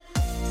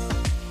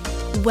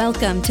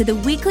Welcome to the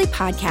weekly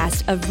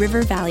podcast of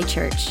River Valley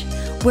Church.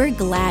 We're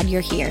glad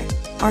you're here.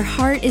 Our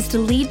heart is to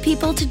lead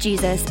people to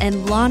Jesus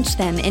and launch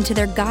them into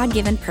their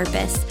God-given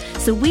purpose.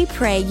 So we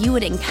pray you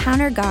would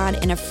encounter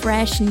God in a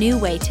fresh, new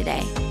way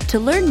today. To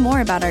learn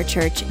more about our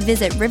church,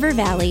 visit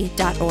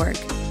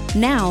rivervalley.org.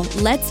 Now,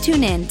 let's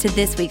tune in to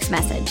this week's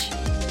message.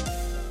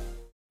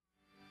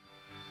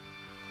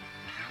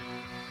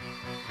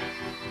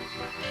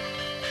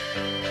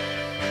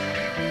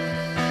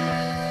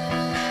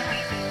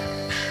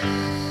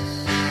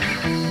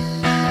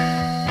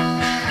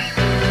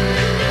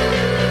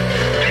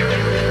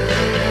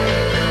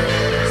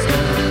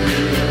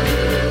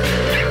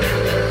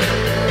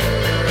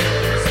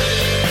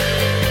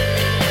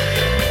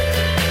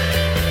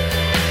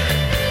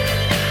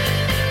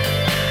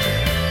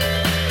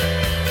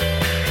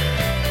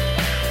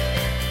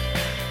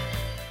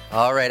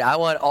 All right, I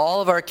want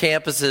all of our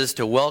campuses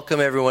to welcome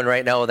everyone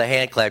right now with a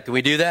hand clap. Can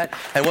we do that?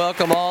 And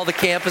welcome all the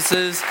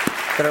campuses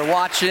that are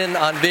watching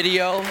on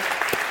video.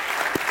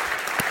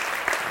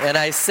 And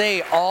I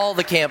say all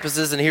the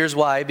campuses, and here's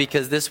why,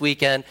 because this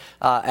weekend,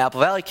 Apple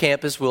Valley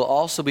campus will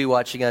also be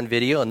watching on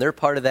video, and they're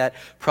part of that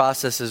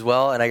process as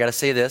well. And I got to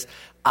say this,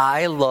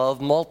 I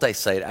love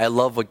multi-site. I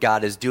love what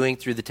God is doing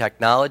through the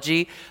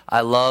technology.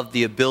 I love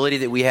the ability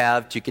that we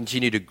have to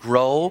continue to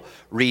grow,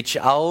 reach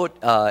out,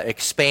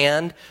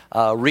 expand,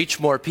 reach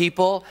more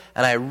people.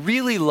 And I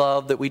really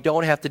love that we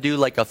don't have to do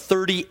like a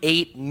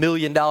 $38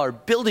 million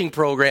building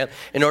program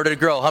in order to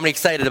grow. How many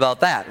excited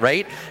about that,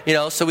 right? You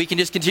know, so we can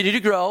just continue to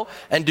grow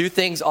and do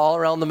things all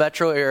around the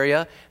metro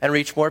area and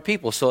reach more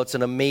people. So it's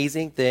an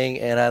amazing thing,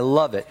 and I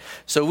love it.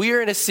 So we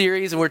are in a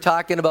series, and we're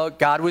talking about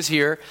God was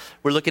here.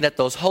 We're looking at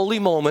those holy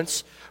moments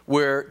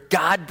where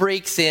God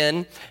breaks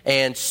in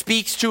and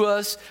speaks to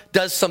us,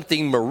 does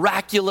something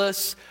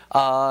miraculous,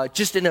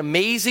 just an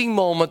amazing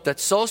moment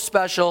that's so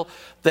special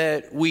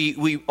that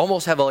we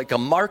almost have like a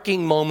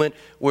marking moment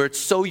where it's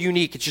so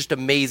unique. It's just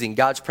amazing.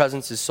 God's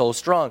presence is so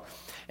strong.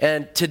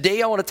 And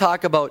today I want to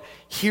talk about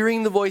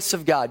hearing the voice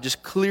of God,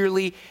 just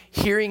clearly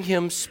hearing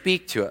Him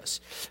speak to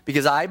us,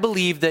 because I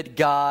believe that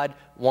God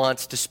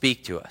wants to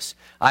speak to us.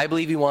 I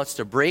believe He wants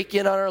to break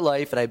in on our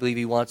life, and I believe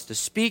He wants to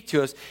speak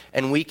to us,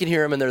 and we can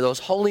hear Him, and they're those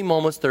holy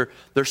moments.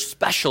 They're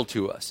special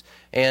to us.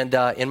 And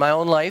in my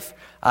own life,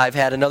 I've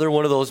had another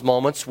one of those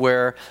moments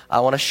where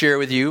I want to share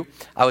with you.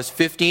 I was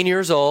 15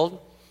 years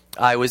old.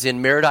 I was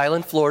in Merritt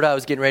Island, Florida. I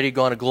was getting ready to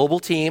go on a global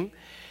team.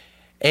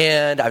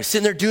 And I was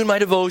sitting there doing my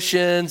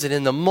devotions, and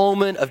in the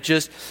moment of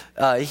just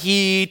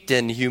heat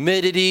and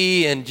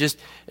humidity and just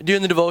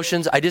doing the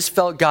devotions, I just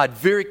felt God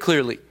very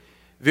clearly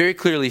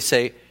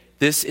say,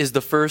 this is the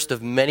first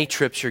of many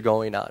trips you're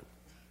going on.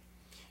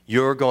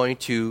 You're going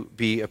to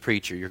be a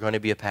preacher. You're going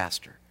to be a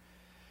pastor.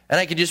 And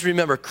I can just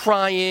remember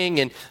crying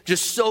and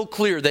just so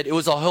clear that it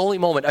was a holy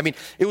moment. I mean,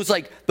 it was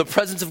like the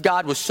presence of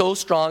God was so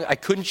strong, I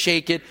couldn't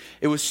shake it.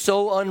 It was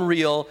so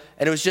unreal.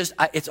 And it was just,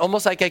 it's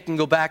almost like I can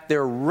go back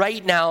there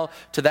right now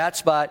to that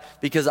spot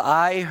because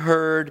I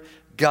heard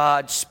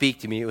God speak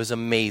to me. It was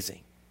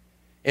amazing.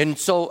 And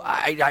so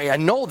I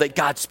know that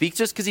God speaks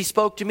to us because He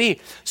spoke to me.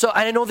 So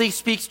I know that He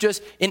speaks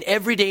just in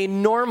everyday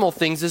normal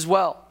things as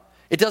well.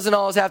 It doesn't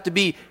always have to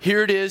be,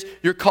 here it is,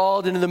 you're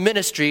called into the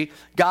ministry.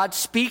 God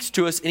speaks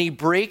to us, and He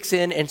breaks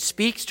in and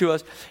speaks to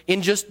us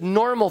in just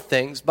normal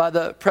things by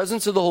the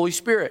presence of the Holy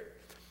Spirit.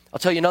 I'll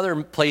tell you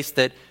another place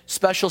that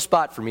special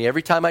spot for me.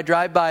 Every time I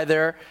drive by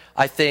there,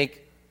 I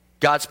think,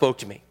 God spoke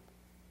to me.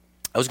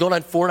 I was going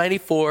on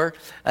 494,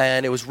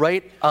 and it was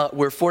right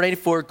where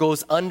 494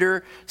 goes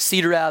under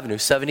Cedar Avenue,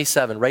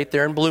 77, right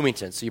there in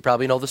Bloomington. So you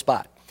probably know the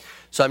spot.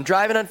 So I'm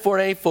driving on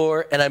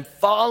 494, and I'm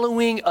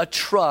following a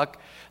truck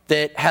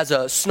that has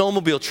a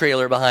snowmobile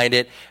trailer behind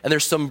it, and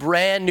there's some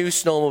brand new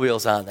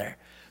snowmobiles on there.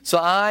 So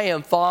I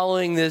am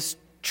following this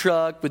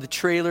truck with the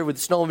trailer with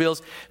the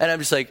snowmobiles, and I'm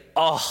just like,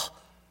 oh,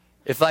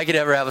 if I could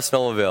ever have a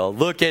snowmobile,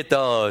 look at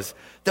those.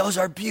 Those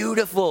are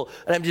beautiful,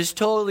 and I'm just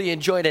totally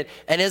enjoying it.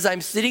 And as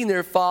I'm sitting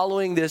there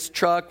following this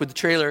truck with the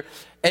trailer,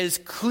 as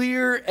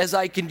clear as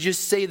I can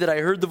just say that I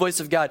heard the voice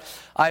of God,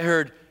 I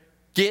heard,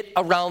 get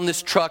around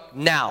this truck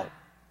now.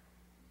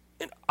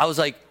 And I was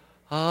like,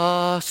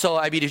 so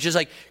I mean, it's just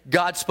like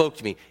God spoke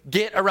to me.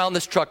 Get around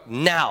this truck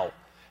now.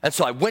 And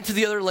so I went to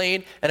the other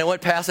lane, and I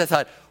went past. I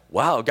thought,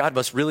 wow, God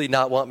must really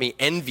not want me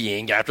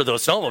envying after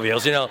those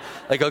snowmobiles, you know.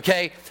 Like,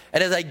 okay.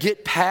 And as I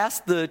get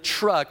past the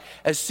truck,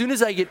 as soon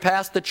as I get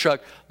past the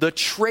truck, the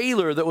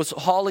trailer that was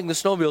hauling the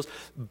snowmobiles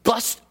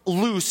busts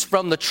loose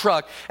from the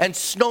truck, and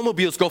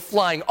snowmobiles go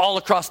flying all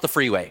across the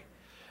freeway.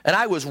 And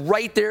I was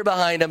right there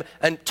behind him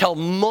until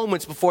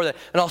moments before that.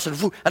 And all of a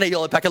sudden, and I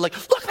yell it back. I'm like,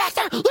 look back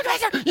there,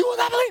 you will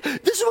not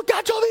believe, this is what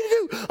God told me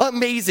to do.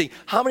 Amazing.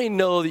 How many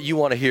know that you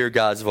want to hear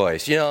God's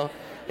voice, you know?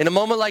 In a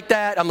moment like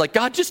that, I'm like,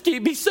 God, just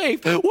keep me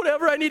safe.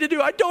 Whatever I need to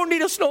do, I don't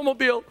need a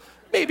snowmobile.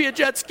 Maybe a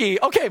jet ski.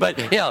 Okay, but,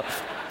 you know.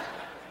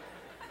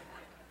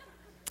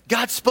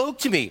 God spoke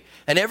to me.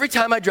 And every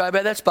time I drive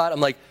by that spot, I'm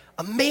like,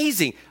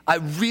 amazing. I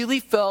really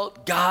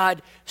felt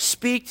God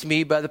speak to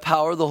me by the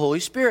power of the Holy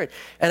Spirit.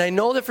 And I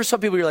know that for some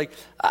people, you're like,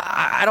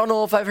 I don't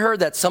know if I've heard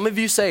that. Some of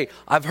you say,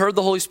 I've heard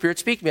the Holy Spirit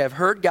speak to me. I've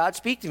heard God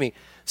speak to me.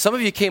 Some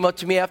of you came up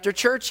to me after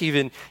church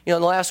even, in the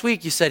last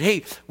week. You said,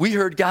 hey, we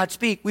heard God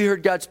speak. We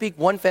heard God speak.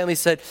 One family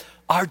said,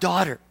 our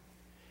daughter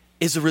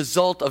is a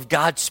result of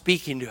God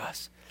speaking to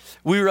us.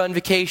 We were on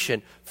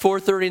vacation,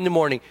 4:30 in the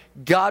morning.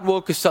 God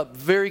woke us up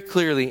very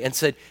clearly and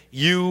said,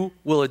 you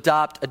will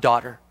adopt a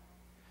daughter.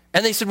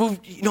 And they said, well,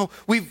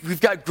 we've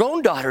got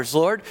grown daughters,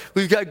 Lord.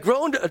 We've got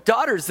grown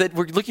daughters that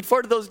we're looking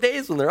forward to those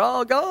days when they're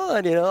all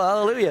gone,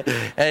 hallelujah.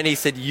 And he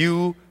said,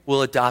 you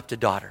will adopt a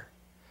daughter.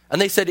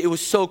 And they said it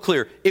was so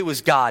clear. It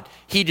was God.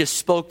 He just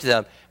spoke to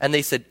them. And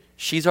they said,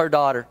 she's our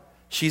daughter.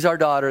 She's our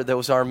daughter. That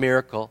was our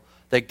miracle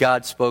that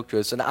God spoke to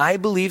us. And I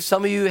believe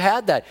some of you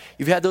had that.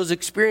 You've had those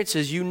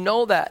experiences. You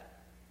know that.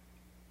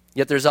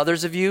 Yet there's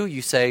others of you,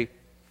 you say,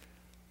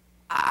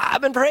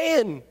 I've been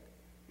praying.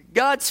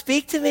 God,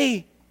 speak to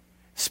me.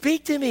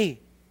 Speak to me.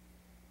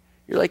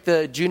 You're like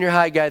the junior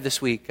high guy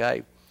this week.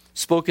 I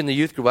spoke in the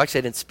youth group. Actually,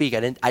 I didn't speak. I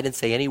didn't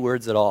say any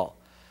words at all.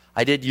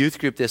 I did youth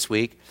group this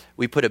week.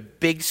 We put a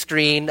big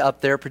screen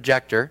up there,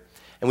 projector,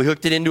 and we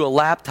hooked it into a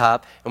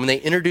laptop. And when they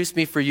introduced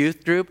me for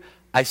youth group,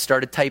 I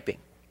started typing.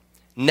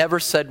 Never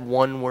said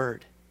one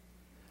word.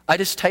 I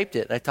just typed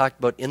it. And I talked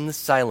about in the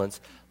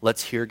silence,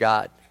 let's hear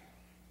God.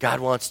 God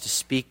wants to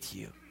speak to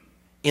you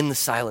in the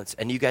silence.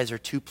 And you guys are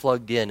too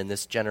plugged in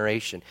this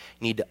generation.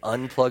 You need to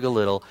unplug a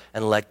little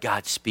and let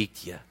God speak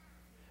to you.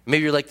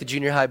 Maybe you're like the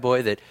junior high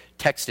boy that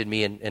texted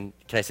me, and can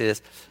I say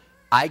this?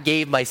 I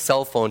gave my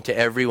cell phone to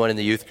everyone in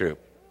the youth group.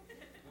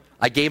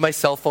 I gave my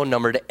cell phone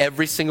number to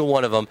every single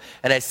one of them,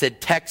 and I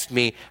said, text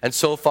me, and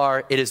so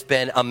far it has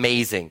been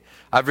amazing.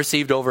 I've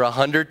received over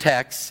 100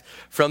 texts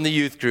from the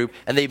youth group,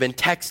 and they've been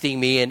texting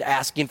me and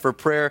asking for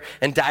prayer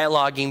and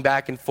dialoguing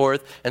back and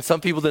forth, and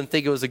some people didn't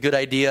think it was a good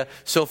idea.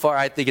 So far,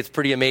 I think it's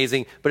pretty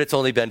amazing, but it's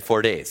only been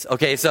 4 days,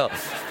 okay? So,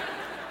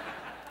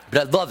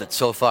 but I love it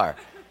so far.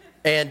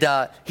 And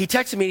he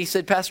texted me, and he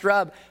said, Pastor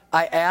Rob,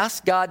 I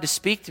asked God to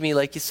speak to me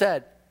like you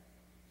said.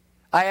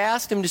 I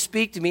asked him to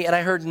speak to me, and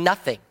I heard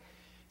nothing.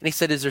 And he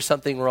said, is there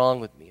something wrong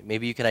with me?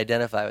 Maybe you can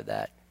identify with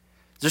that.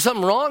 Is there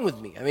something wrong with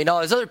me? I mean,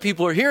 all these other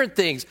people are hearing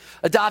things.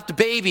 Adopt a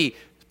baby,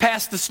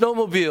 pass the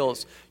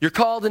snowmobiles. You're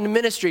called into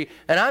ministry.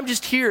 And I'm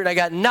just here, and I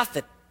got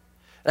nothing.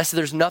 And I said,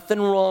 there's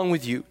nothing wrong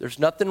with you. There's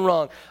nothing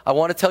wrong. I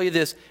want to tell you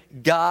this.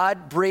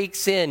 God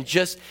breaks in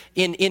just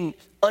in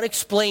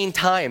unexplained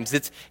times.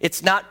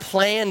 It's not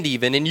planned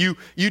even. And you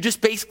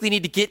just basically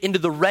need to get into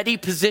the ready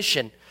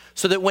position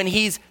so that when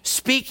he's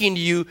speaking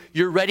to you,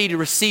 you're ready to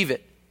receive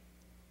it.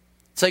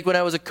 It's like when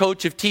I was a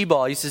coach of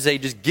T-ball, I used to say,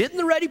 just get in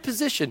the ready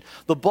position.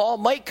 The ball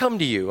might come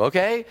to you,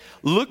 okay?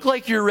 Look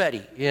like you're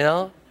ready,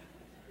 You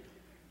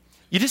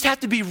just have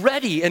to be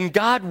ready, and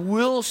God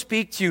will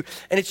speak to you.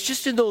 And it's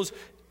just in those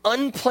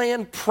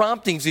unplanned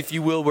promptings, if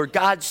you will, where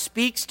God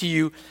speaks to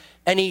you,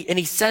 and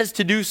he says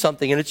to do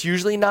something, and it's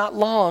usually not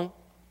long.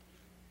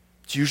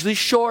 It's usually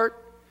short,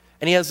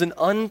 and he has an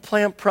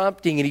unplanned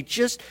prompting, and he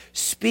just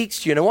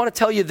speaks to you. And I want to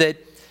tell you that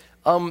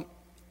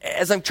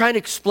as I'm trying to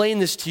explain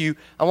this to you,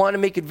 I want to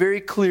make it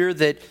very clear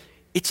that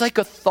it's like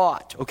a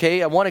thought,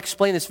 okay? I want to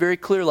explain this very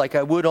clear like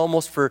I would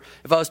almost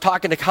if I was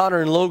talking to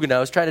Connor and Logan. I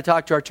was trying to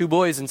talk to our two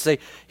boys and say,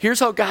 here's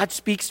how God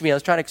speaks to me. I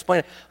was trying to explain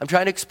it. I'm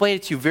trying to explain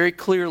it to you very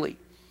clearly.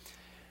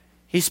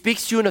 He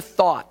speaks to you in a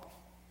thought.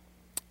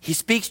 He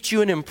speaks to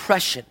you in an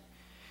impression.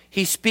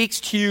 He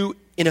speaks to you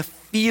in a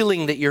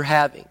feeling that you're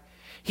having.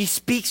 He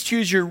speaks to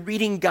you as you're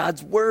reading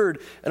God's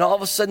word, and all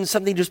of a sudden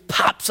something just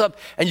pops up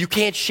and you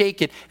can't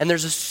shake it, and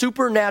there's a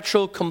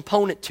supernatural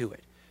component to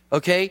it,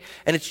 okay?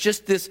 And it's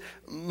just this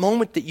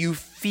moment that you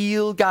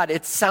feel God.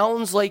 It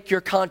sounds like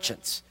your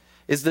conscience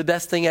is the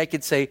best thing I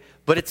could say,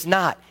 but it's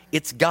not.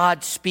 It's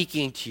God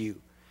speaking to you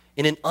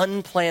in an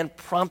unplanned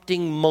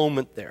prompting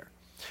moment there.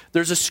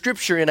 There's a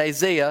scripture in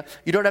Isaiah.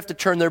 You don't have to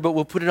turn there, but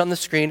we'll put it on the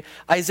screen.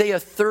 Isaiah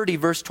 30,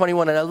 verse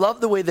 21. And I love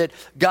the way that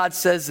God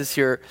says this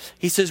here.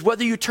 He says,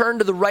 whether you turn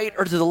to the right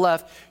or to the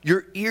left,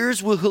 your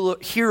ears will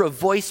hear a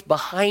voice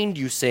behind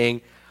you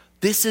saying,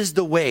 this is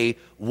the way,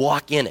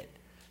 walk in it.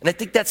 And I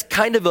think that's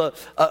kind of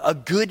a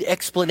good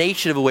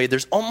explanation of a way.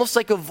 There's almost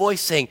like a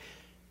voice saying,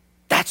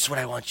 that's what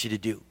I want you to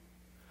do.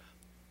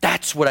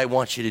 That's what I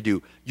want you to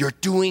do. You're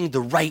doing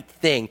the right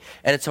thing.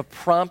 And it's a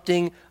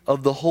prompting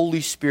of the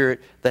Holy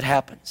Spirit that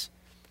happens.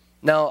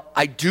 Now,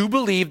 I do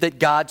believe that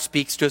God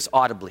speaks to us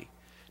audibly.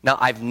 Now,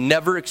 I've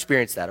never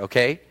experienced that,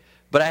 okay?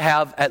 But I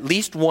have at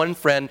least one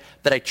friend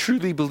that I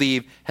truly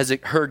believe has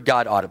heard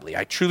God audibly.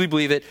 I truly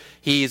believe it.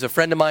 He's a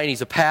friend of mine.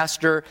 He's a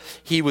pastor.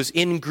 He was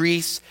in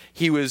Greece.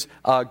 He was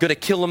going to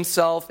kill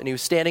himself, and he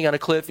was standing on a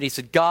cliff, and he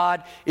said,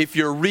 God, if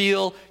you're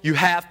real, you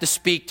have to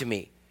speak to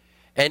me.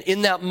 And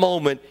in that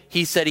moment,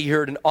 he said he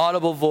heard an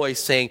audible voice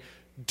saying,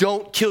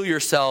 don't kill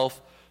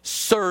yourself,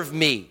 serve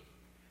me.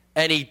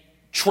 And he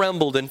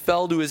trembled and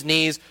fell to his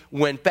knees,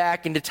 went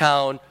back into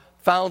town,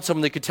 found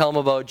someone that could tell him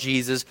about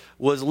Jesus,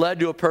 was led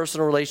to a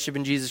personal relationship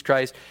in Jesus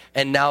Christ,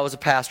 and now is a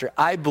pastor.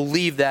 I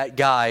believe that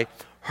guy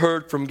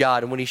heard from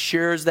God. And when he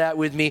shares that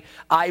with me,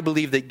 I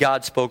believe that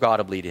God spoke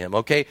audibly to him,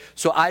 okay?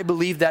 So I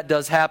believe that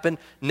does happen.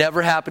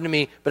 Never happened to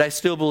me, but I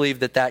still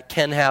believe that that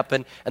can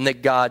happen and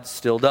that God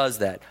still does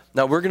that.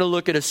 Now, we're going to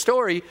look at a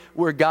story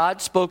where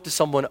God spoke to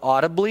someone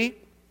audibly.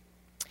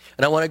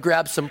 And I want to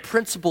grab some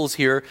principles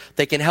here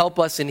that can help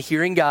us in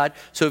hearing God.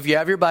 So if you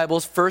have your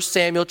Bibles, 1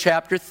 Samuel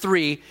chapter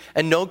 3,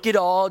 and don't get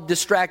all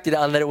distracted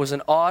on that it was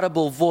an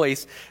audible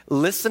voice.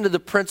 Listen to the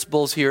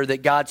principles here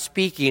that God's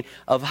speaking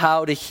of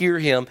how to hear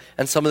him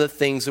and some of the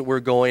things that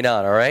were going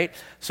on, all right?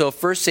 So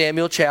 1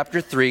 Samuel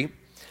chapter 3,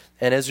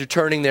 and as you're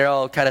turning there,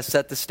 I'll kind of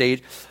set the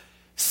stage.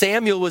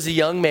 Samuel was a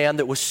young man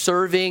that was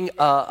serving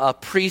a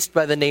priest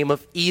by the name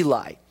of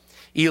Eli.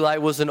 Eli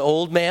was an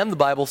old man. The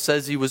Bible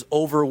says he was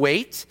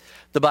overweight.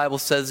 The Bible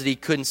says that he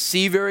couldn't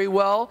see very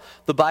well.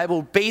 The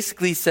Bible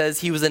basically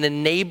says he was an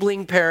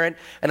enabling parent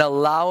and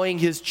allowing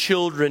his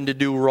children to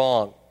do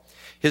wrong.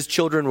 His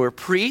children were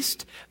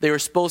priests. They were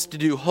supposed to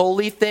do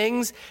holy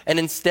things, and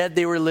instead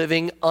they were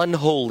living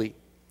unholy.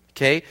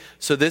 Okay,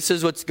 so this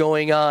is what's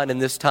going on in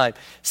this time.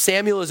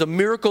 Samuel is a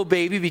miracle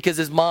baby because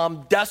his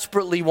mom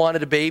desperately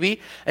wanted a baby,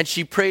 and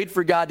she prayed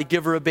for God to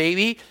give her a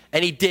baby,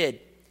 and he did.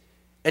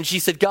 And she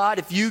said, God,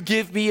 if you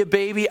give me a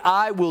baby,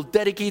 I will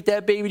dedicate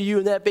that baby to you,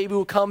 and that baby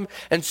will come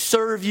and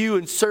serve you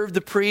and serve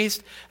the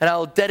priest, and I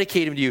will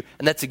dedicate him to you.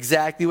 And that's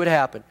exactly what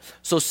happened.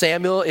 So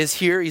Samuel is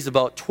here. He's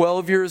about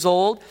 12 years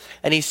old,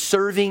 and he's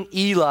serving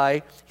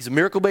Eli. He's a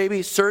miracle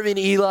baby, serving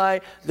Eli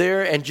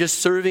there and just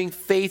serving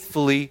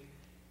faithfully.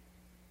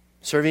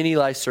 Serving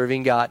Eli,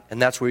 serving God.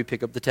 And that's where we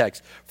pick up the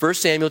text. 1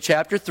 Samuel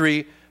chapter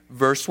 3,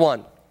 verse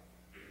 1.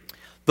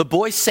 The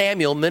boy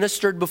Samuel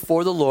ministered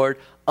before the Lord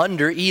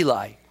under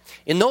Eli.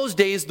 In those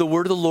days, the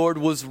word of the Lord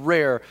was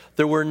rare.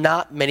 There were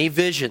not many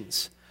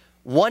visions.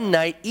 One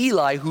night,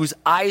 Eli, whose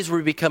eyes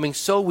were becoming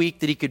so weak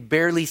that he could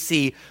barely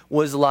see,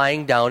 was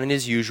lying down in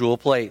his usual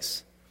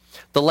place.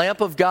 The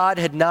lamp of God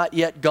had not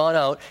yet gone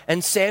out,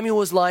 and Samuel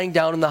was lying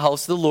down in the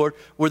house of the Lord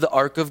where the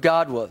ark of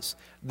God was.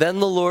 Then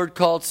the Lord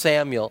called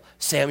Samuel.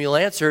 Samuel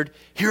answered,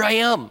 "Here I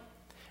am."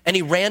 And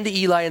he ran to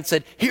Eli and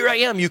said, "Here I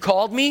am, you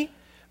called me?"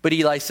 But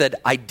Eli said,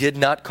 "I did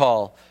not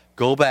call.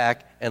 Go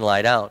back and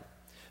lie down."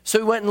 So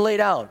he went and lay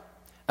down.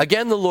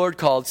 Again the Lord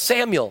called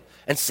Samuel,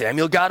 and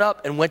Samuel got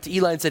up and went to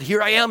Eli and said,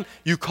 "Here I am,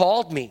 you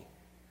called me."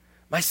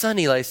 "My son,"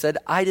 Eli said,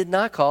 "I did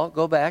not call.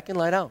 Go back and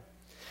lie down."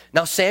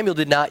 Now Samuel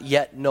did not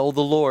yet know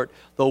the Lord.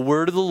 The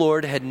word of the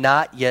Lord had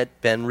not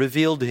yet been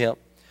revealed to him.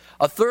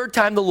 A third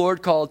time the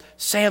Lord called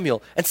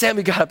Samuel, and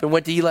Samuel got up and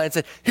went to Eli and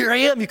said, "Here I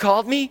am, you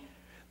called me?"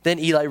 Then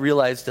Eli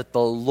realized that the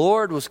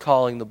Lord was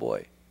calling the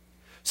boy.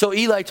 So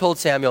Eli told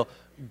Samuel,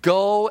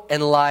 "Go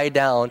and lie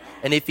down,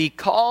 and if he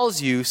calls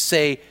you,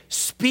 say,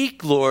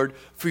 'Speak, Lord,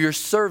 for your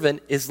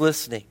servant is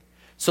listening.'"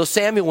 So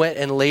Samuel went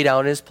and lay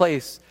down in his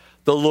place.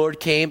 The Lord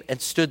came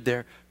and stood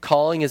there,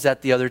 calling as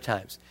at the other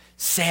times,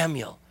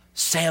 "Samuel,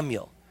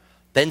 Samuel."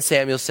 Then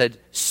Samuel said,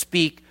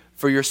 "Speak,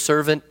 for your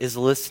servant is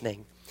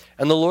listening."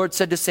 And the Lord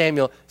said to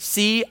Samuel,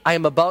 "See, I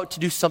am about to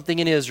do something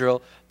in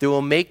Israel that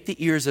will make the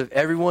ears of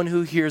everyone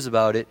who hears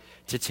about it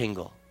to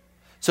tingle."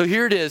 So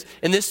here it is.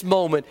 In this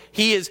moment,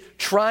 he is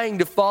trying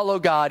to follow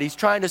God. He's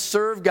trying to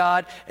serve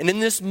God. And in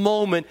this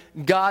moment,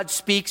 God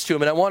speaks to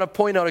him. And I want to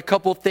point out a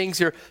couple things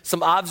here,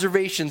 some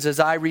observations as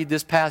I read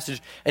this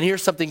passage. And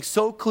here's something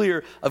so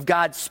clear of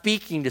God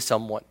speaking to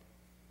someone.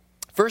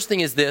 First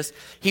thing is this.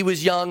 He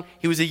was young.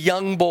 He was a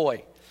young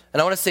boy. And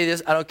I want to say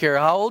this. I don't care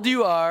how old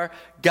you are,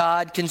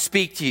 God can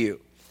speak to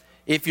you.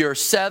 If you're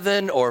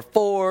 7 or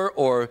 4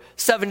 or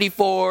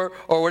 74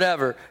 or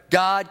whatever,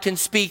 God can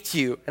speak to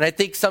you. And I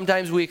think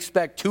sometimes we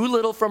expect too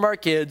little from our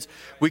kids.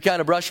 We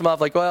kind of brush them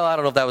off like, well, I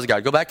don't know if that was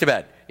God. Go back to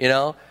bed, you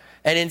know?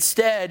 And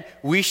instead,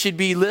 we should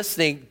be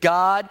listening.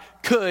 God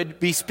could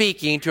be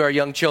speaking to our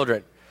young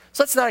children.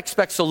 So let's not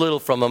expect so little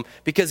from them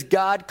because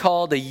God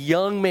called a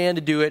young man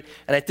to do it.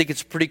 And I think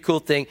it's a pretty cool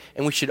thing.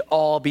 And we should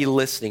all be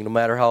listening no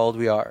matter how old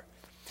we are.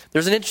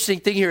 There's an interesting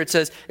thing here. It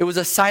says it was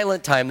a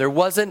silent time. There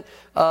wasn't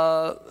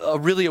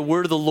really a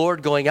word of the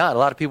Lord going on. A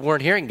lot of people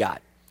weren't hearing God.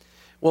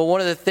 Well,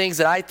 one of the things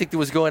that I think that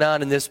was going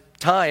on in this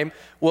time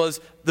was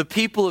the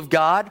people of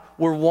God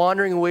were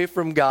wandering away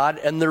from God,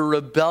 and their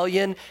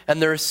rebellion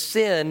and their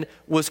sin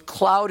was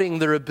clouding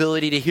their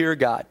ability to hear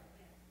God.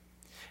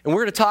 And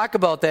we're going to talk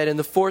about that in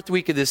the 4th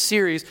week of this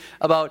series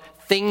about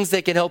things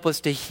that can help us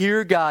to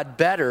hear God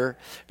better.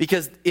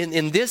 Because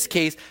in this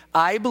case,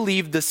 I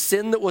believe the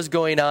sin that was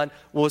going on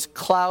was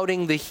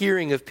clouding the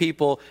hearing of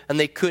people and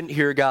they couldn't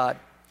hear God.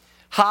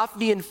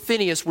 Hophni and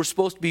Phinehas were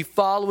supposed to be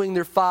following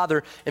their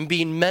father and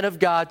being men of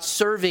God,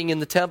 serving in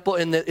the temple,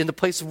 in the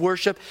place of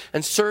worship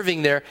and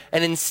serving there.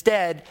 And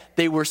instead,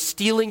 they were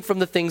stealing from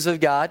the things of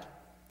God,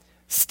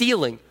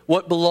 stealing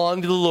what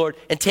belonged to the Lord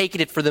and taking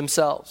it for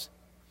themselves.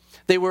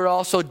 They were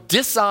also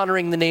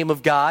dishonoring the name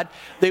of God.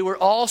 They were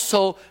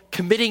also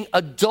committing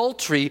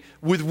adultery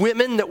with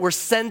women that were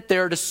sent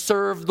there to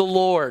serve the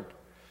Lord.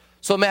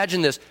 So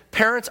imagine this.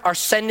 Parents are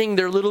sending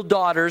their little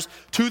daughters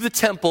to the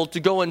temple to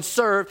go and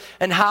serve,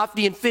 and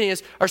Hophni and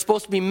Phinehas are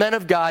supposed to be men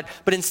of God,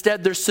 but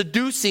instead they're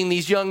seducing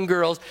these young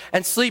girls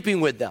and sleeping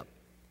with them.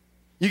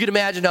 You can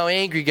imagine how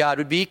angry God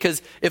would be,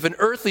 because if an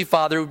earthly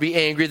father would be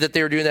angry that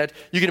they were doing that,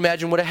 you can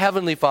imagine what a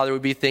heavenly father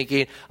would be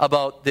thinking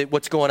about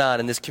what's going on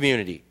in this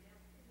community.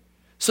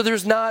 So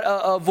there's not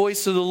a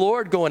voice of the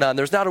Lord going on.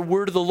 There's not a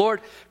word of the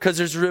Lord, because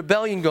there's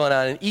rebellion going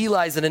on. And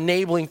Eli's an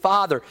enabling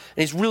father, and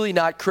he's really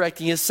not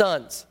correcting his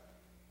sons.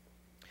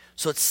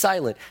 So it's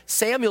silent.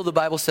 Samuel, the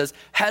Bible says,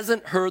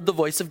 hasn't heard the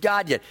voice of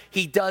God yet.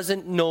 He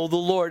doesn't know the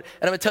Lord.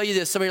 And I'm going to tell you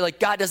this. Some of you are like,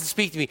 God doesn't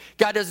speak to me.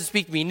 God doesn't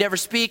speak to me. He never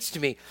speaks to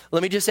me.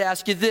 Let me just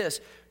ask you this.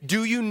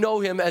 Do you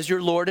know him as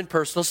your Lord and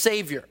personal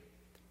Savior?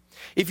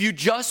 If you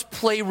just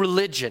play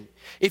religion,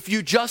 if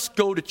you just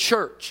go to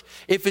church,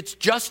 if it's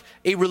just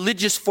a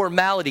religious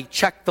formality,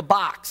 check the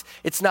box.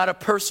 It's not a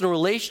personal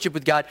relationship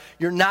with God,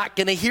 you're not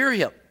going to hear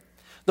him.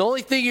 The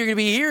only thing you're going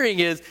to be hearing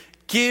is,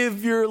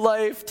 give your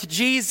life to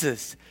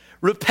Jesus.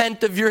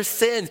 Repent of your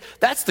sins.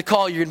 That's the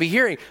call you're going to be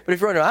hearing. But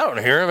if you're wondering, I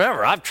don't hear him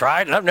ever. I've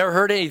tried and I've never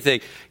heard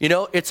anything. You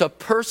know, it's a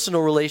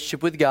personal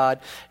relationship with God.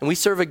 And we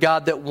serve a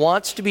God that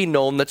wants to be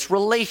known, that's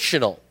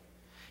relational.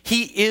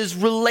 He is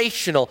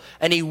relational,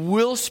 and he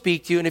will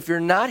speak to you. And if you're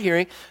not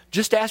hearing,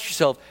 just ask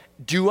yourself,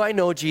 do I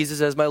know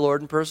Jesus as my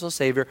Lord and personal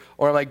Savior,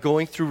 or am I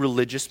going through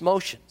religious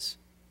motions?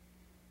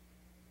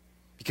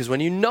 Because when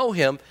you know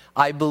him,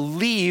 I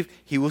believe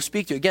he will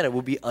speak to you. Again, it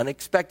will be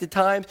unexpected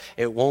times.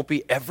 It won't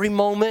be every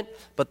moment,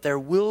 but there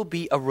will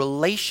be a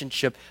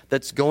relationship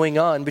that's going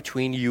on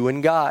between you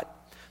and God.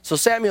 So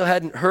Samuel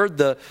hadn't heard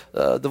the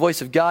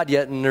voice of God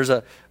yet, and there's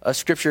a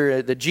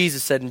scripture that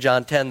Jesus said in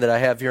John 10 that I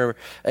have here.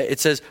 It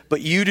says,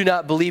 but you do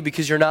not believe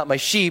because you're not my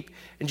sheep.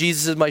 And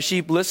Jesus says, my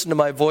sheep listen to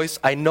my voice.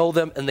 I know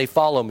them, and they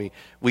follow me.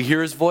 We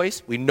hear his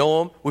voice. We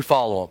know him. We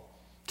follow him.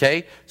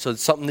 Okay? So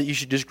it's something that you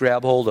should just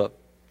grab hold of.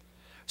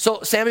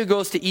 So Samuel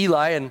goes to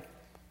Eli, and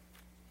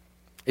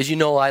as you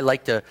know, I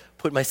like to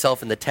put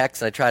myself in the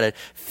text, and I try to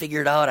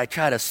figure it out. I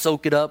try to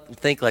soak it up and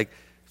think like,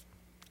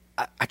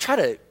 I try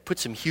to put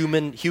some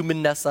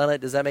humanness on it.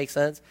 Does that make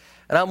sense?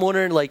 And I'm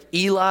wondering, like,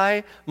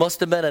 Eli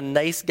must have been a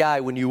nice guy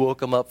when you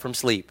woke him up from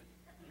sleep.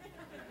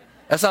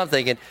 That's what I'm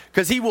thinking,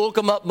 because he woke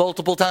him up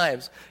multiple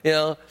times. You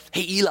know,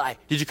 hey, Eli,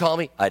 did you call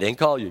me? I didn't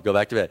call you. Go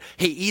back to bed.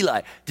 Hey,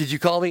 Eli, did you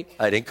call me?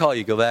 I didn't call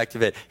you. Go back to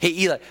bed. Hey,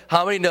 Eli,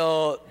 how many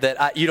know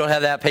that you don't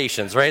have that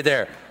patience right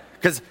there?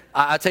 Because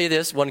I'll tell you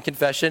this, one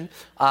confession,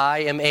 I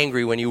am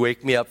angry when you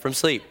wake me up from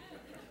sleep.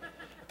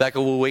 Becca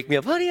will wake me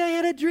up, honey, I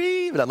had a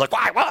dream. And I'm like,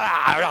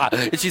 why?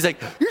 And she's like,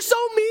 you're so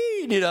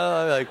mean. You know,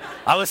 I'm like,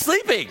 I was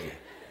sleeping.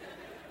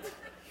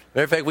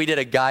 Matter of fact, we did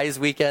a guys'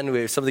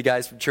 weekend. Some of the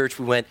guys from church,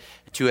 we went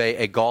to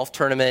a golf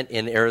tournament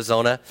in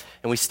Arizona,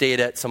 and we stayed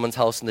at someone's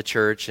house in the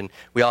church, and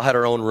we all had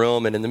our own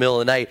room. And in the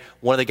middle of the night,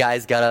 one of the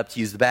guys got up to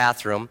use the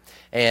bathroom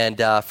and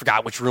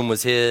forgot which room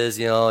was his.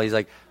 You know, he's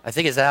like, I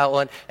think it's that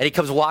one. And he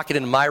comes walking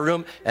into my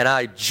room, and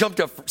I jumped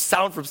up,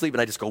 sound from sleep,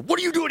 and I just go, what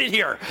are you doing in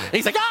here? And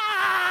he's like,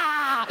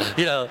 ah!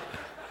 You know.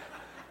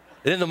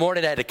 And in the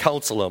morning, I had to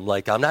counsel him,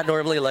 like, I'm not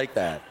normally like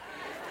that.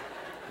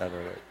 Not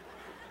normally.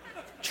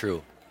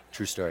 True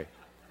story.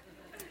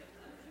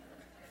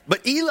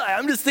 But Eli,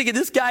 I'm just thinking,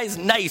 this guy's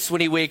nice when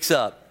he wakes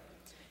up.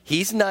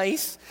 He's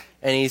nice,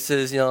 and he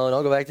says, you know,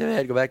 no, go back to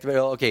bed, go back to bed.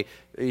 Oh, okay,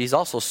 he's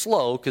also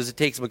slow, because it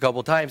takes him a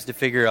couple times to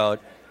figure out,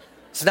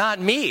 it's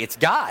not me, it's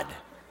God,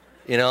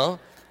 you know?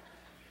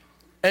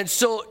 And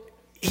so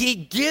he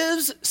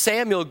gives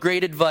Samuel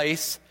great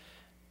advice,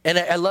 and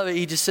I love it.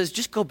 He just says,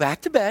 just go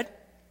back to bed,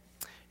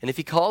 and if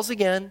he calls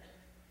again,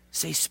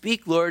 say,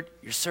 speak, Lord,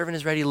 your servant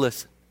is ready to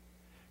listen.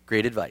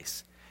 Great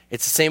advice.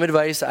 It's the same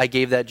advice I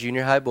gave that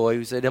junior high boy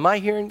who said, am I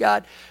hearing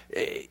God?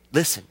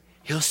 Listen,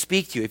 he'll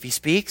speak to you. If he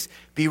speaks,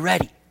 be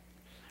ready.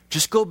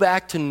 Just go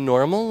back to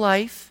normal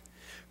life.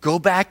 Go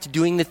back to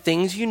doing the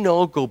things you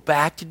know. Go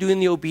back to doing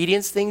the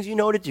obedience things you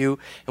know to do.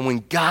 And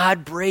when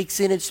God breaks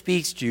in and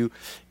speaks to you,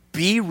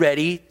 be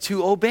ready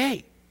to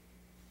obey.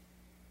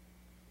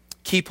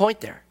 Key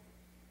point there.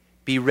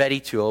 Be ready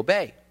to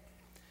obey.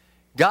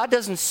 God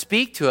doesn't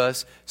speak to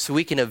us so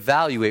we can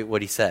evaluate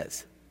what he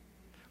says.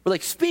 We're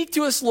like, speak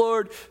to us,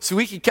 Lord, so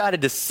we can kind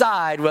of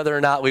decide whether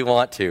or not we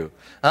want to.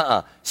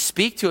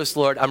 Speak to us,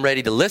 Lord. I'm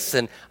ready to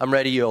listen. I'm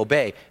ready to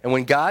obey. And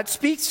when God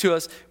speaks to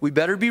us, we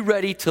better be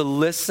ready to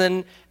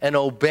listen and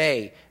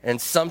obey.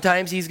 And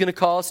sometimes he's going to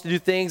call us to do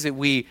things that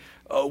we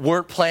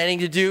weren't planning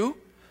to do.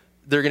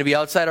 They're going to be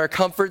outside our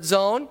comfort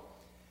zone.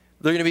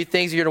 They're going to be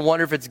things you're going to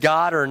wonder if it's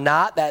God or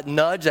not, that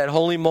nudge, that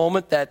holy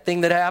moment, that thing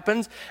that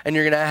happens, and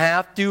you're going to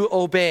have to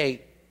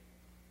obey.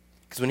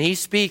 Because when he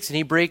speaks and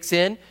he breaks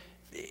in,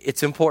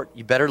 it's important.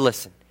 You better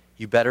listen.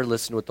 You better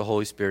listen to what the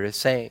Holy Spirit is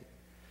saying.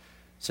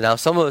 So now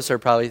some of us are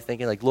probably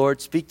thinking like,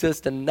 Lord, speak to us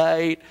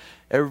tonight.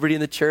 Everybody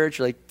in the church,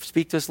 like,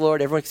 speak to us,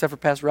 Lord. Everyone except for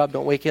Pastor Rob,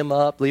 don't wake him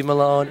up. Leave him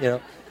alone, you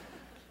know.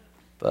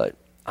 But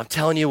I'm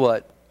telling you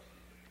what,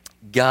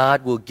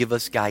 God will give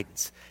us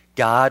guidance.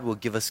 God will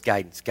give us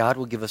guidance. God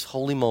will give us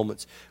holy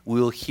moments.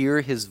 We'll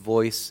hear his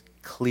voice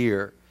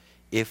clear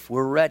if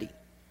we're ready.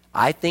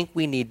 I think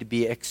we need to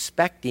be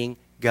expecting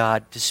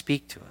God to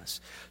speak to us.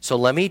 So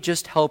let me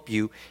just help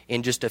you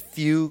in just a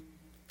few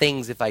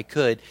things, if I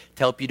could, to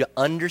help you to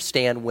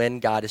understand when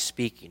God is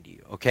speaking to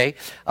you, okay?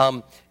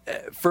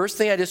 first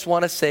thing I just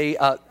want to say,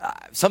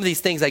 some of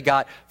these things I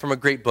got from a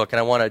great book, and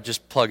I want to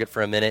just plug it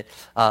for a minute.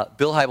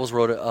 Bill Hybels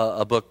wrote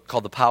a book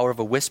called The Power of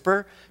a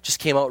Whisper, just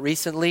came out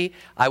recently.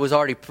 I was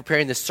already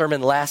preparing this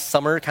sermon last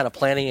summer, kind of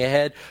planning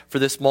ahead for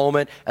this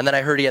moment, and then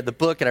I heard he had the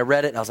book, and I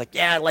read it, and I was like,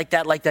 yeah, I like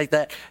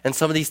that. And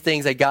some of these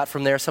things I got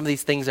from there, some of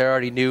these things I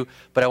already knew,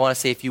 but I want to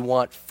say if you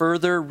want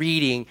further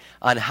reading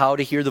on how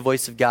to hear the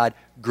voice of God,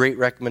 great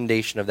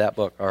recommendation of that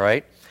book, all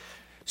right?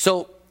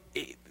 So,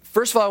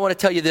 first of all, I want to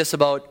tell you this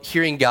about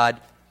hearing God.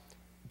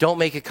 Don't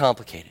make it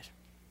complicated.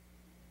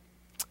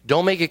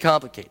 Don't make it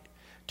complicated.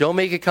 Don't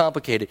make it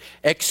complicated.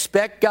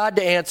 Expect God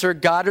to answer.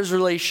 God is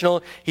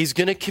relational. He's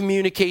going to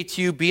communicate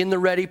to you. Be in the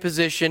ready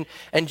position.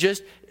 And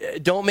just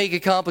don't make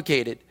it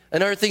complicated.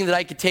 Another thing that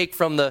I could take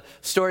from the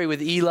story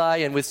with Eli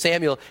and with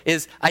Samuel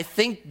is I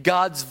think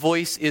God's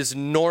voice is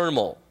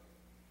normal.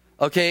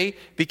 Okay?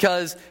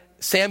 Because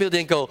Samuel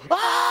didn't go, who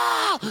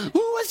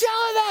was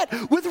yelling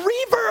that with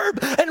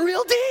reverb and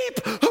real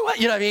deep?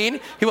 You know what I mean?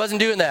 He wasn't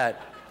doing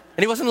that.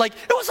 And he wasn't like,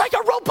 it was like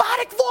a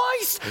robotic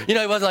voice. You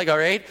know, he wasn't like, all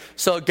right?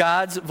 So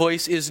God's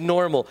voice is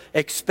normal.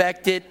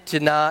 Expect it to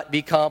not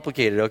be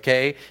complicated,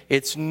 okay?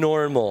 It's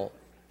normal,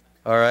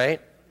 all right?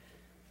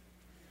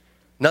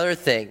 Another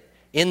thing,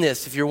 in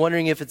this, if you're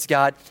wondering if it's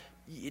God,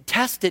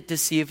 test it to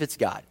see if it's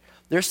God.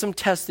 There's some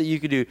tests that you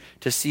could do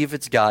to see if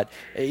it's God.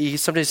 You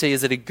sometimes say,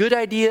 is it a good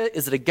idea?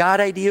 Is it a God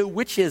idea?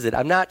 Which is it?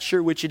 I'm not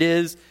sure which it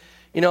is.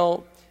 You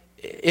know,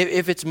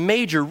 if it's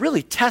major,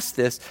 really test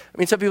this. I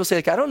mean, some people say,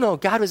 like, I don't know.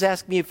 God was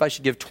asking me if I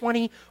should give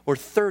 20 or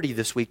 30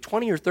 this week,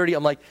 20 or 30.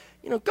 I'm like,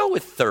 you know, go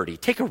with 30.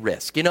 Take a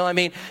risk. You know, I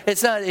mean,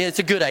 it's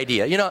a good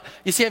idea. You know,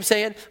 you see what I'm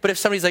saying? But if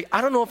somebody's like,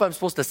 I don't know if I'm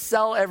supposed to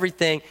sell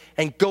everything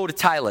and go to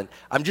Thailand.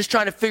 I'm just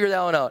trying to figure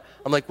that one out.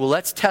 I'm like, well,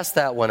 let's test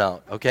that one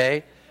out,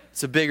 okay?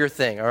 It's a bigger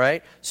thing, all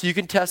right? So you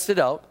can test it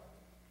out.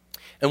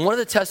 And one of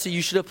the tests that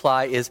you should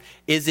apply is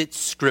it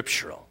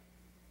scriptural?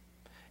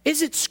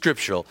 Is it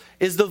scriptural?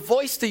 Is the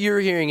voice that you're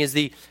hearing, is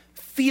the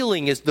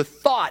feeling, is the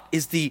thought,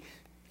 is the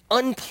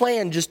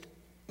unplanned just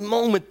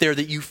moment there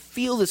that you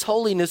feel this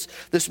holiness,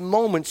 this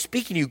moment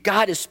speaking to you,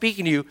 God is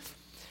speaking to you,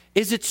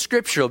 is it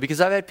scriptural?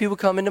 Because I've had people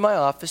come into my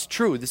office,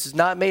 true, this is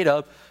not made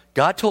up.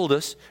 God told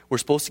us we're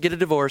supposed to get a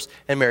divorce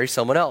and marry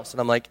someone else.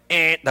 And I'm like,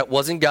 that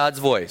wasn't God's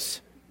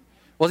voice.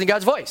 Wasn't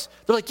God's voice.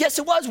 They're like, yes,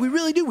 it was. We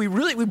really do.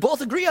 We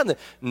both agree on that.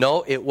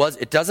 No, it was.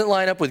 It doesn't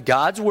line up with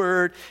God's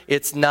word.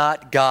 It's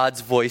not God's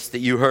voice that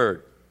you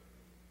heard.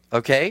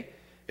 Okay?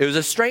 It was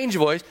a strange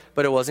voice,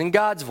 but it wasn't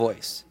God's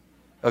voice.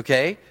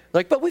 Okay?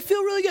 Like, but we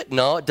feel really good.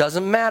 No, it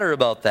doesn't matter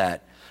about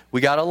that.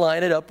 We got to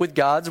line it up with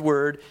God's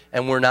word,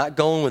 and we're not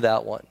going with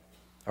that one.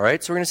 All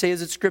right? So we're going to say,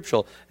 is it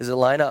scriptural? Does it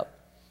line up?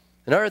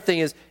 Another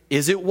thing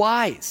is it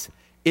wise?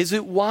 Is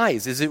it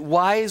wise? Is it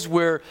wise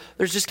where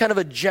there's just kind of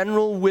a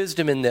general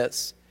wisdom in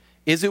this?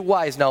 Is it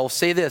wise? Now, I'll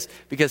say this,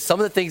 because some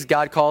of the things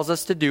God calls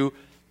us to do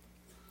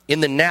in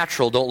the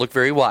natural don't look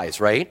very wise,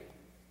 right?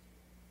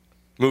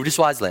 Move to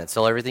Swaziland,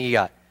 sell everything you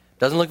got.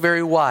 Doesn't look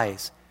very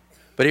wise.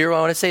 But here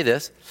I want to say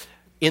this.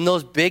 In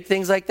those big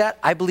things like that,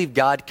 I believe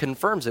God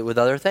confirms it with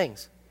other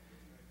things.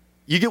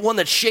 You get one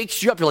that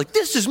shakes you up. You're like,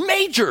 this is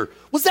major.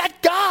 Was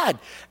that God?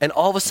 And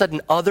all of a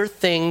sudden, other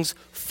things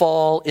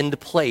fall into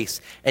place.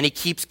 And he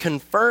keeps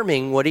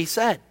confirming what he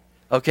said.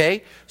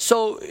 Okay?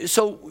 So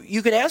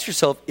you can ask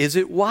yourself, is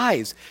it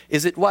wise?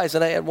 Is it wise?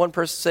 And I had one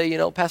person say, you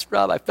know, Pastor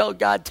Rob, I felt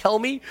God tell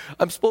me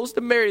I'm supposed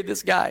to marry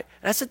this guy.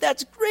 And I said,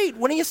 that's great.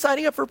 When are you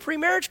signing up for a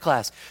pre-marriage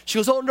class? She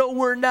goes, oh, no,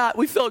 we're not.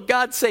 We felt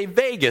God say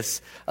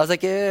Vegas. I was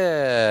like,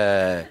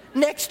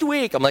 next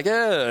week. I'm like, you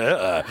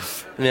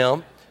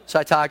know. So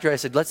I talked to her. I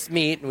said, let's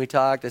meet. And we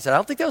talked. I said, I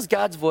don't think that was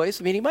God's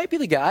voice. I mean, he might be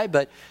the guy,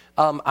 but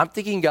I'm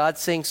thinking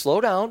God's saying, slow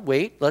down,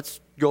 wait,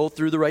 let's go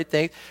through the right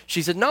things.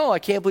 She said, no, I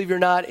can't believe you're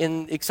not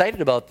excited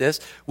about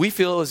this. We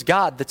feel it was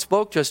God that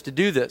spoke to us to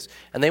do this.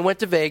 And they went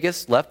to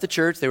Vegas, left the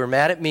church. They were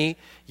mad at me.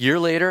 A year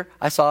later,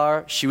 I saw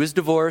her. She was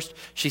divorced.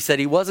 She said,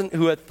 he wasn't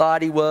who I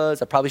thought he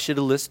was. I probably should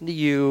have listened to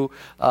you.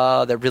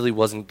 That really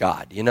wasn't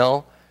God, you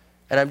know?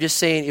 And I'm just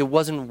saying it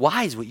wasn't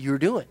wise what you were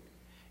doing.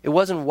 It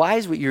wasn't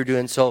wise what you're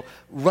doing, so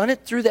run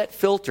it through that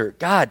filter.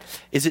 God,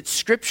 is it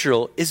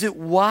scriptural? Is it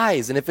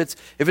wise? And if it's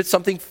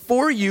something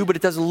for you, but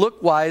it doesn't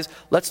look wise,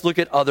 let's look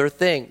at other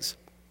things.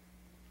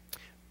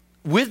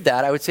 With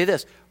that, I would say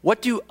this.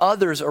 What do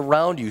others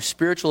around you,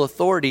 spiritual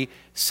authority,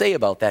 say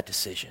about that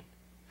decision?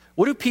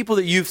 What do people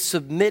that you've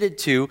submitted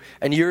to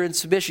and you're in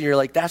submission, you're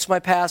like, that's my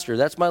pastor,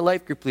 that's my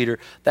life group leader,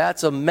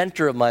 that's a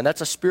mentor of mine, that's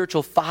a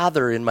spiritual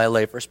father in my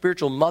life or a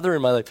spiritual mother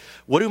in my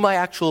life. What do my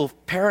actual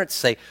parents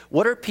say?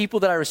 What are people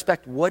that I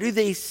respect? What do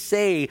they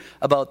say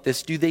about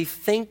this? Do they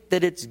think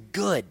that it's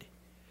good?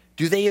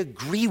 Do they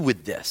agree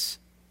with this?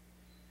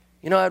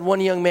 You know, I had one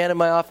young man in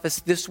my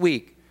office this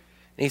week.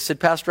 And he said,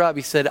 Pastor Rob,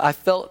 he said, I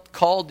felt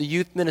called to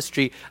youth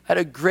ministry. I had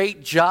a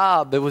great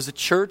job. It was a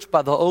church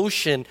by the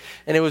ocean,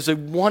 and it was a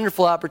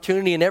wonderful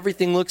opportunity, and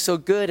everything looked so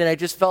good, and I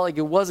just felt like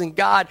it wasn't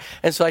God.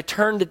 And so I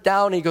turned it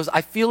down, and he goes,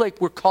 I feel like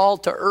we're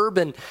called to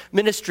urban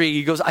ministry.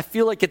 He goes, I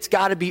feel like it's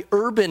got to be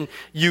urban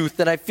youth,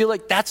 and I feel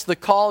like that's the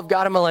call of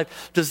God in my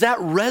life. Does that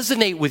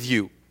resonate with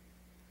you?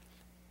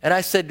 And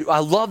I said, I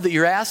love that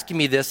you're asking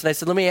me this. And I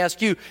said, let me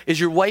ask you, is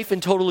your wife in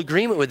total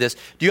agreement with this?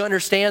 Do you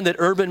understand that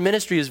urban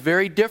ministry is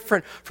very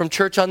different from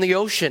church on the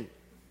ocean?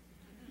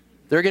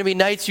 There are going to be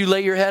nights you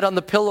lay your head on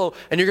the pillow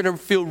and you're going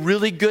to feel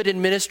really good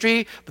in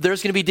ministry, but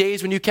there's going to be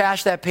days when you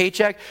cash that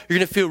paycheck, you're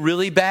going to feel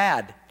really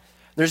bad.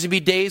 There's going to be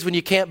days when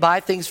you can't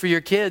buy things for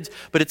your kids,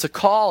 but it's a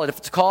call. And if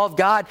it's a call of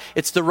God,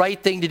 it's the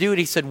right thing to do. And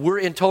he said, we're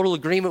in total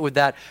agreement with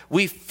that.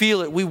 We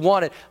feel it. We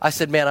want it. I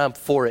said, man, I'm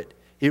for it.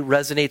 It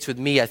resonates with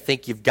me. I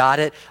think you've got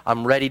it.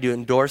 I'm ready to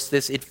endorse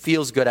this. It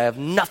feels good. I have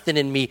nothing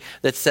in me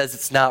that says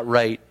it's not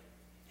right.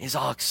 He's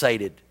all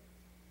excited.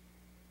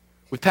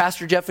 With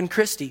Pastor Jeff and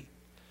Christy,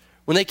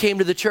 when they came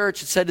to the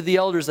church, it said to the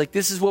elders, like,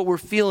 this is what we're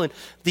feeling.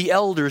 The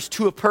elders,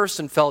 to a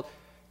person, felt,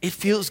 it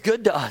feels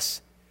good to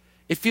us.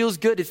 It feels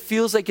good. It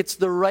feels like it's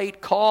the right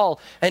call.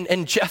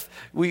 And Jeff,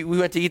 we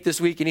went to eat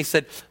this week, and he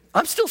said,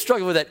 I'm still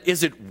struggling with that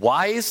is it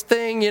wise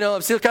thing,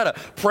 I'm still kind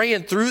of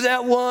praying through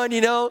that one,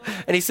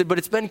 And he said, but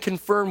it's been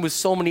confirmed with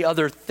so many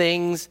other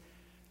things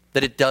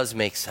that it does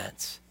make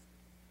sense.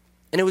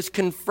 And it was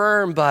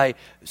confirmed by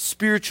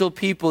spiritual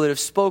people that have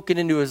spoken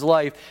into his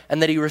life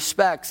and that he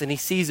respects, and he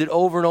sees it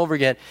over and over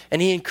again.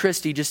 And he and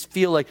Christy just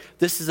feel like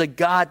this is a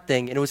God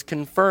thing, and it was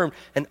confirmed.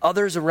 And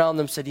others around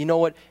them said, you know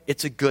what?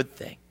 It's a good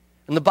thing.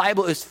 And the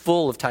Bible is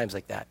full of times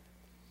like that.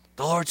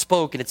 The Lord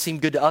spoke, and it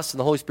seemed good to us, and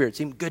the Holy Spirit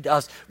seemed good to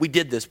us. We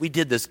did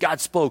this.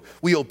 God spoke.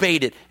 We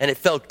obeyed it, and it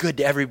felt good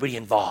to everybody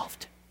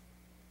involved.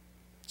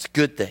 It's a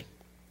good thing.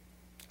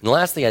 And the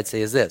last thing I'd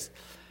say is this.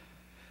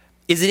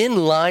 Is it in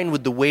line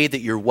with the way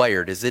that you're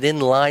wired? Is it in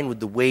line with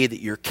the way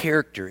that your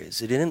character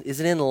is? Is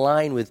it in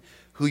line with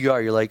who you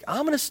are? You're like,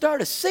 I'm going to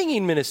start a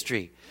singing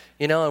ministry.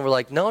 And we're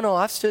like, no,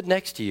 I've stood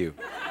next to you.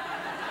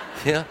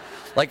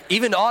 Like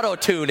even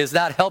auto-tune is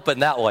not helping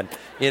that one.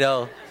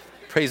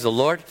 Praise the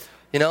Lord.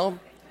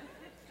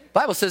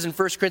 Bible says in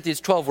 1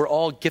 Corinthians 12, we're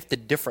all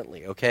gifted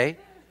differently, okay?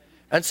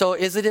 And so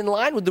is it in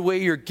line with the way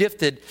you're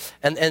gifted?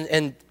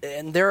 And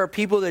there are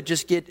people that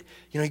just get,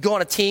 you go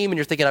on a team and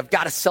you're thinking, I've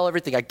got to sell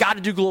everything. I got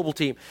to do global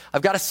team.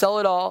 I've got to sell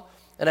it all.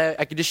 And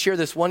I could just share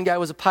this. One guy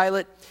was a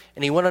pilot,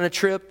 and he went on a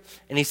trip,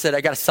 and he said,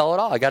 I got to sell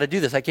it all. I got to do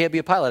this. I can't be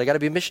a pilot. I got to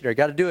be a missionary. I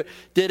got to do it.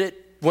 Did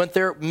it. Went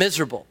there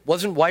miserable.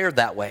 Wasn't wired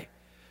that way.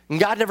 And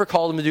God never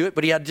called him to do it,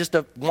 but he had just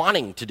a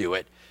wanting to do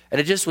it. And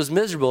it just was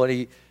miserable. And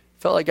he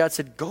felt like God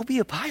said, go be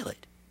a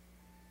pilot.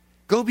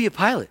 Go be a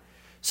pilot.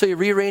 So he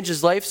rearranged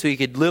his life so he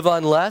could live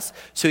on less,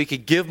 so he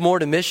could give more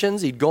to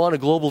missions. He'd go on a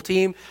global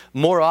team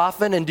more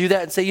often and do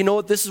that and say, you know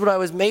what, this is what I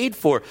was made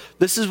for.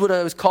 This is what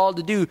I was called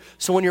to do.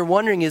 So when you're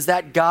wondering, is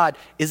that God?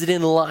 Is it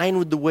in line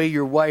with the way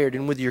you're wired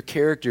and with your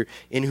character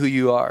in who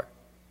you are?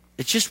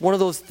 It's just one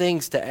of those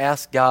things to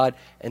ask God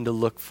and to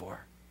look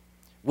for.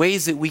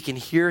 Ways that we can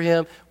hear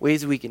him,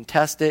 ways that we can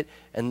test it.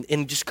 And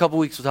in just a couple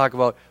weeks, we'll talk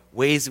about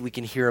ways that we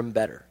can hear him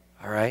better.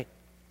 All right?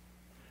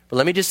 But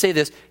let me just say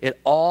this.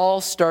 It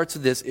all starts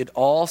with this.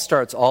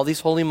 All these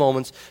holy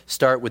moments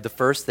start with the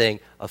first thing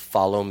of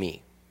follow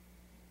me.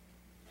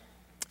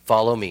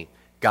 Follow me.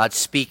 God's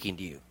speaking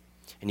to you.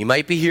 And you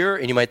might be here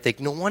and you might think,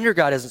 no wonder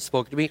God hasn't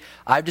spoken to me.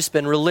 I've just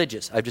been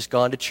religious. I've just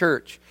gone to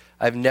church.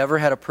 I've never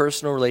had a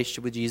personal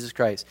relationship with Jesus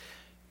Christ.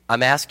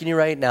 I'm asking you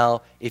right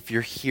now if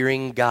you're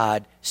hearing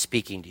God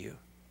speaking to you.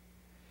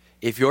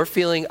 If you're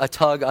feeling a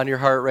tug on your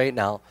heart right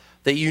now,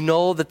 that you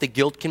know that the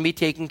guilt can be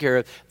taken care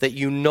of, that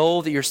you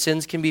know that your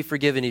sins can be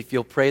forgiven if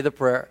you'll pray the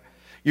prayer.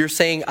 You're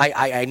saying,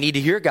 I need to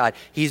hear God.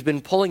 He's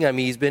been pulling on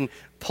me. He's been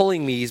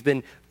pulling me. He's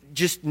been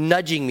just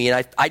nudging me,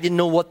 and I didn't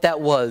know what that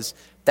was.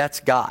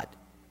 That's God.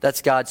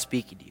 That's God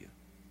speaking to you.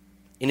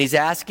 And he's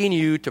asking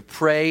you to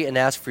pray and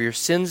ask for your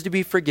sins to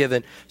be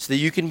forgiven so that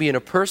you can be in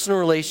a personal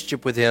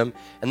relationship with him,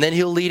 and then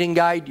he'll lead and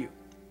guide you.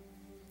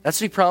 That's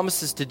what he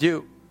promises to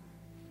do.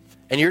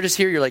 And you're just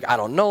here, you're like, I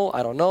don't know.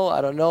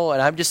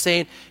 And I'm just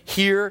saying,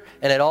 here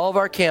and at all of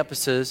our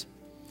campuses,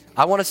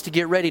 I want us to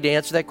get ready to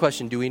answer that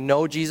question. Do we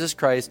know Jesus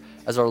Christ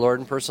as our Lord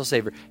and personal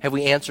Savior? Have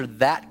we answered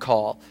that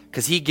call?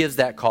 Because he gives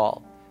that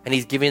call. And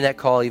he's giving that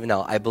call even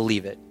now. I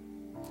believe it.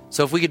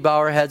 So if we could bow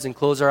our heads and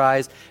close our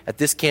eyes at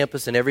this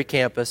campus and every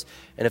campus,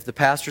 and if the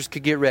pastors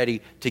could get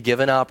ready to give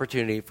an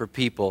opportunity for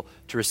people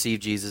to receive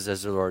Jesus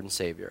as their Lord and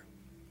Savior.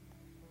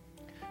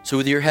 So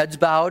with your heads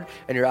bowed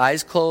and your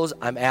eyes closed,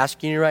 I'm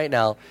asking you right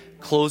now,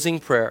 closing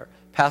prayer.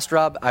 Pastor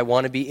Rob, I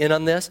want to be in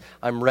on this.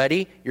 I'm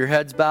ready. Your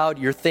head's bowed.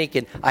 You're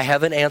thinking, I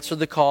haven't answered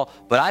the call,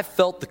 but I've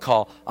felt the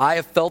call. I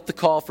have felt the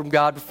call from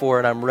God before,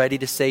 and I'm ready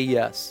to say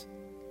yes.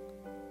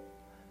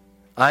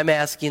 I'm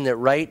asking that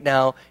right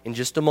now, in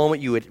just a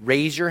moment, you would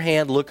raise your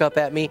hand, look up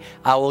at me.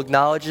 I will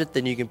acknowledge it,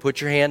 then you can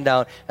put your hand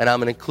down, and I'm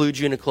going to include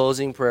you in a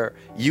closing prayer.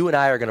 You and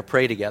I are going to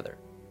pray together.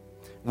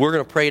 We're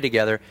going to pray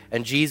together,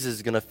 and Jesus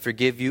is going to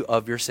forgive you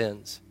of your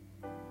sins.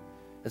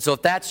 And so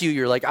if that's you,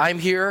 you're like, I'm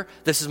here.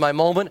 This is my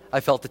moment. I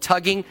felt the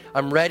tugging.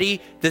 I'm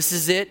ready. This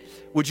is it.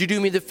 Would you do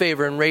me the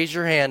favor and raise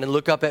your hand and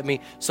look up at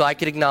me so I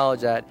can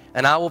acknowledge that?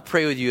 And I will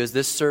pray with you as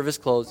this service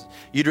closes.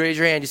 You'd raise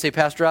your hand. You say,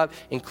 Pastor Rob,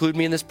 include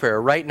me in this prayer.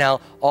 Right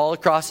now, all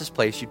across this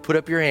place, you'd put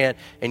up your hand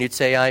and you'd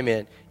say, I'm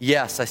in.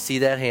 Yes, I see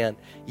that hand.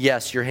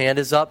 Yes, your hand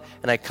is up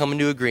and I come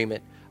into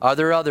agreement. Are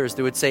there others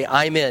that would say,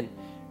 I'm in?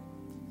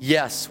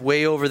 Yes,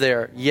 way over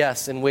there.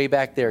 Yes, and way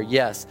back there.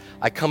 Yes,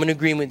 I come in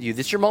agreement with you.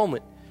 This is your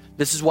moment.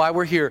 This is why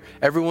we're here.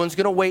 Everyone's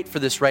going to wait for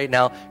this right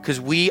now because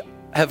we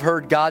have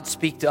heard God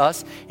speak to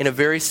us in a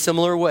very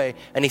similar way.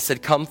 And he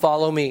said, come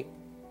follow me.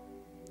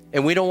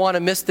 And we don't want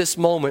to miss this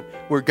moment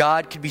where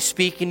God could be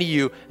speaking to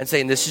you and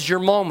saying, this is your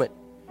moment.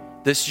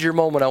 This is your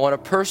moment. I want a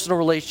personal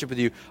relationship with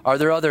you. Are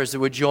there others that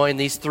would join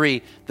these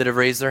three that have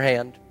raised their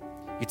hand?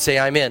 You'd say,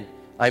 I'm in.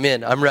 I'm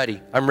in. I'm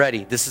ready. I'm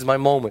ready. This is my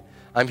moment.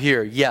 I'm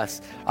here.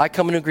 Yes, I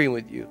come in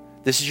agreement with you.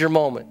 This is your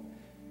moment.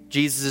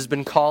 Jesus has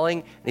been calling,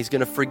 and he's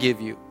going to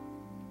forgive you.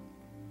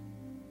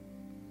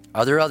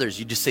 Are there others?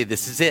 You just say,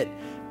 this is it.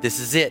 This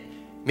is it.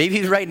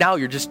 Maybe right now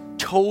you're just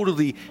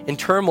totally in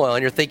turmoil,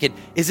 and you're thinking,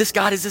 is this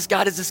God? Is this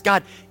God? Is this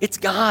God? It's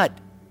God.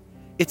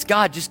 It's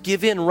God. Just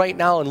give in right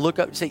now and look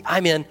up and say,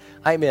 I'm in.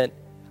 I'm in.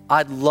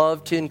 I'd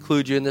love to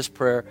include you in this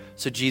prayer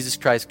so Jesus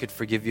Christ could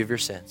forgive you of your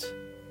sins.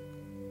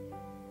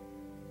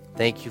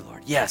 Thank you,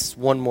 Lord. Yes,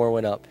 one more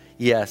went up.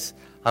 Yes,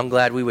 I'm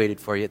glad we waited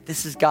for you.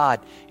 This is God.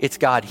 It's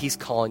God. He's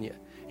calling you,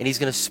 and he's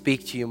going to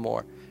speak to you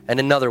more. And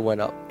another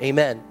went up.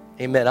 Amen.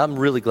 Amen. I'm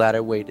really glad I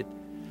waited.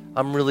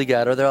 I'm really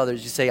glad. Are there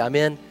others? You say, I'm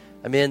in.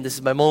 I'm in. This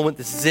is my moment.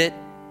 This is it.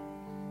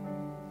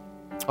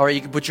 All right,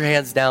 you can put your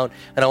hands down,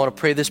 and I want to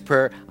pray this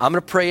prayer. I'm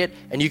going to pray it,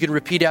 and you can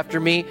repeat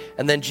after me,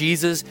 and then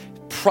Jesus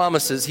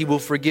promises he will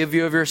forgive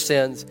you of your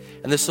sins,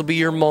 and this will be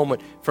your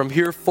moment. From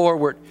here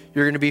forward,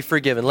 you're going to be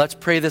forgiven. Let's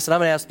pray this, and I'm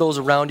going to ask those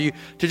around you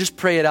to just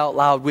pray it out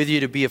loud with you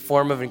to be a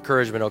form of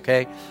encouragement,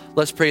 okay?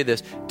 Let's pray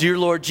this. Dear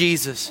Lord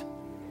Jesus,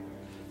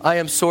 I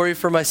am sorry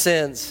for my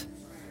sins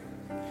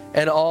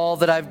and all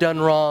that I've done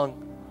wrong.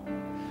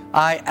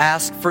 I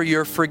ask for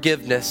your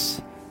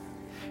forgiveness,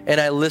 and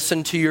I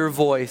listen to your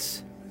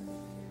voice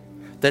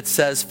that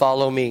says,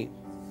 follow me.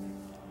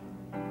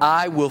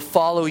 I will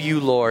follow you,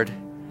 Lord,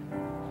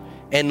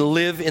 and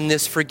live in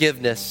this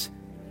forgiveness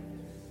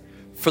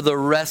for the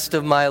rest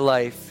of my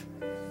life.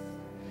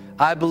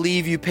 I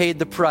believe you paid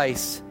the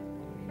price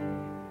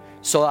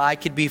so I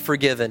could be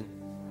forgiven,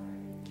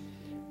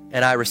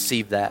 and I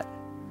receive that.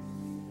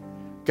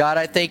 God,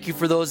 I thank you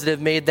for those that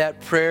have made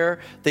that prayer.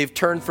 They've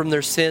turned from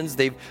their sins.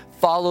 They've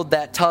followed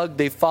that tug.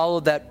 They've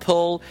followed that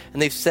pull,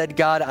 and they've said,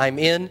 God, I'm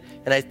in,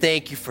 and I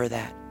thank you for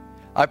that.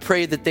 I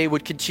pray that they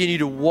would continue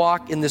to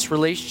walk in this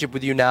relationship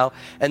with you now,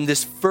 and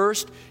this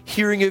first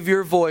hearing of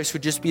your voice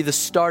would just be the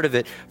start of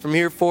it. From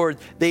here forward,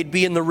 they'd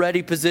be in the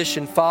ready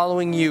position,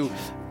 following you,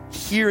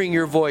 hearing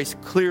your voice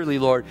clearly,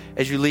 Lord,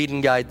 as you lead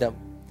and guide them.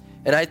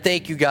 And I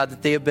thank you, God,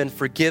 that they have been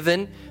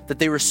forgiven, that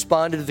they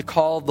responded to the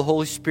call of the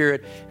Holy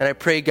Spirit, and I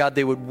pray, God,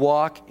 they would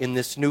walk in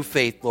this new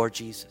faith, Lord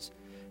Jesus.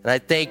 And I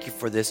thank you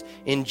for this.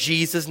 In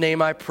Jesus'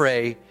 name I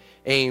pray,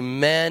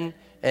 amen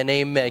and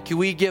amen. Can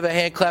we give a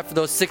hand clap for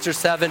those 6 or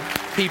 7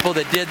 people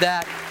that did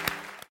that?